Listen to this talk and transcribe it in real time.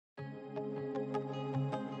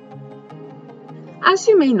As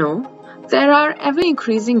you may know, there are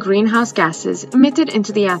ever-increasing greenhouse gases emitted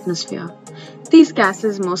into the atmosphere. These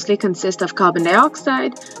gases mostly consist of carbon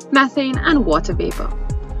dioxide, methane, and water vapor.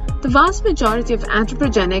 The vast majority of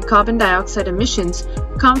anthropogenic carbon dioxide emissions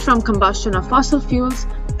come from combustion of fossil fuels,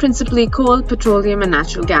 principally coal, petroleum, and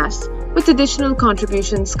natural gas, with additional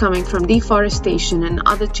contributions coming from deforestation and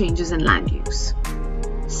other changes in land use.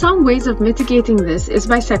 Some ways of mitigating this is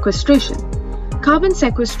by sequestration. Carbon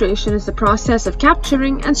sequestration is the process of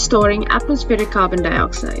capturing and storing atmospheric carbon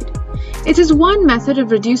dioxide. It is one method of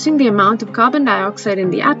reducing the amount of carbon dioxide in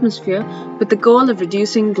the atmosphere with the goal of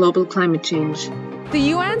reducing global climate change.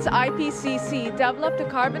 The UN's IPCC developed a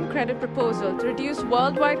carbon credit proposal to reduce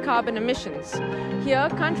worldwide carbon emissions. Here,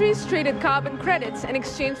 countries traded carbon credits in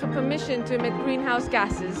exchange for permission to emit greenhouse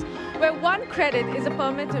gases, where one credit is a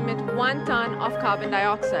permit to emit 1 ton of carbon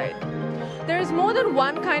dioxide. There is more than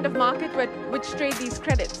one kind of market which trade these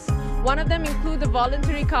credits. One of them includes the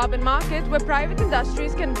voluntary carbon market, where private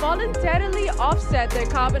industries can voluntarily offset their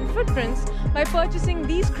carbon footprints by purchasing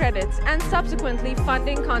these credits and subsequently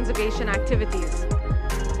funding conservation activities.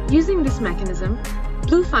 Using this mechanism,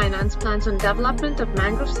 Blue Finance plans on development of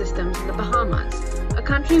mangrove systems in the Bahamas, a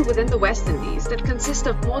country within the West Indies that consists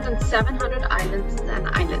of more than 700 islands and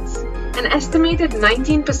islets. An estimated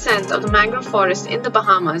 19% of the mangrove forest in the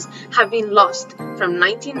Bahamas have been lost from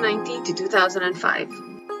 1990 to 2005.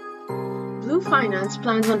 Blue Finance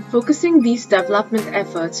plans on focusing these development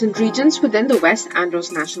efforts in regions within the West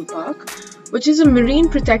Andros National Park, which is a marine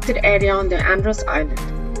protected area on the Andros Island.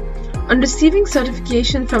 On receiving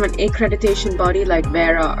certification from an accreditation body like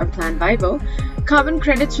Verra or Plan Vivo, carbon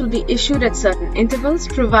credits will be issued at certain intervals,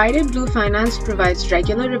 provided Blue Finance provides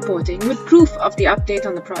regular reporting with proof of the update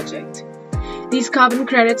on the project. These carbon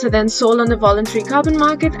credits are then sold on the voluntary carbon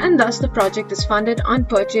market, and thus the project is funded on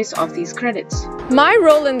purchase of these credits. My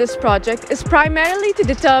role in this project is primarily to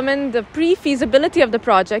determine the pre-feasibility of the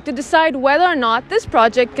project to decide whether or not this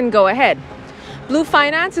project can go ahead. Blue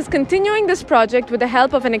Finance is continuing this project with the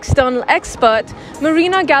help of an external expert,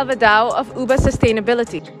 Marina Galvadao of Uber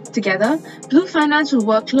Sustainability. Together, Blue Finance will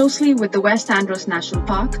work closely with the West Andros National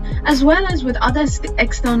Park, as well as with other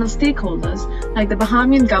external stakeholders like the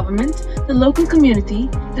Bahamian government, the local community,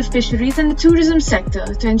 the fisheries, and the tourism sector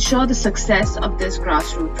to ensure the success of this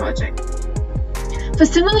grassroots project. For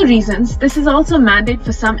similar reasons, this is also a mandate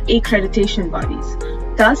for some accreditation bodies.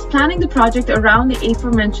 Thus, planning the project around the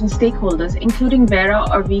aforementioned stakeholders, including Verra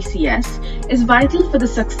or VCS, is vital for the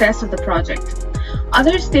success of the project.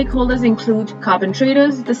 Other stakeholders include carbon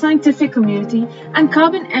traders, the scientific community, and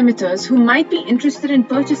carbon emitters who might be interested in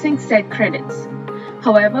purchasing said credits.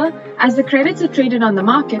 However, as the credits are traded on the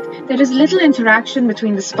market, there is little interaction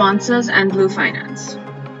between the sponsors and Blue Finance.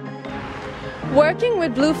 Working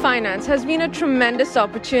with Blue Finance has been a tremendous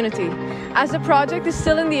opportunity. As the project is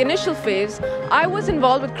still in the initial phase, I was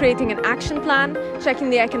involved with creating an action plan, checking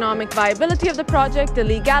the economic viability of the project, the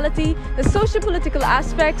legality, the socio-political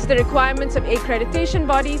aspects, the requirements of accreditation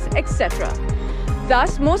bodies, etc.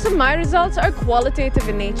 Thus, most of my results are qualitative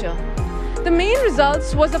in nature. The main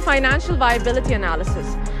results was a financial viability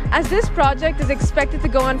analysis. As this project is expected to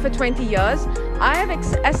go on for 20 years, I have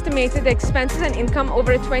estimated the expenses and income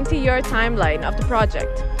over a 20-year timeline of the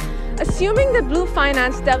project. Assuming that Blue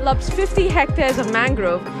Finance develops 50 hectares of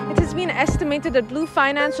mangrove, it has been estimated that Blue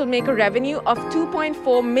Finance will make a revenue of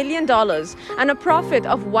 $2.4 million and a profit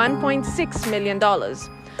of $1.6 million.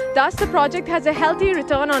 Thus, the project has a healthy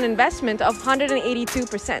return on investment of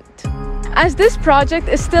 182%. As this project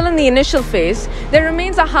is still in the initial phase, there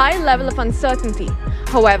remains a high level of uncertainty.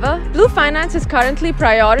 However, Blue Finance is currently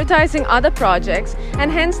prioritizing other projects,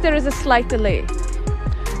 and hence there is a slight delay.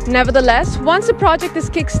 Nevertheless, once the project is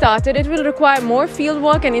kick-started, it will require more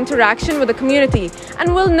fieldwork and interaction with the community,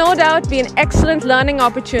 and will no doubt be an excellent learning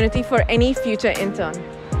opportunity for any future intern.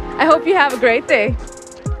 I hope you have a great day.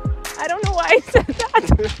 I don't know why I said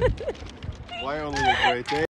that. Why only a great day?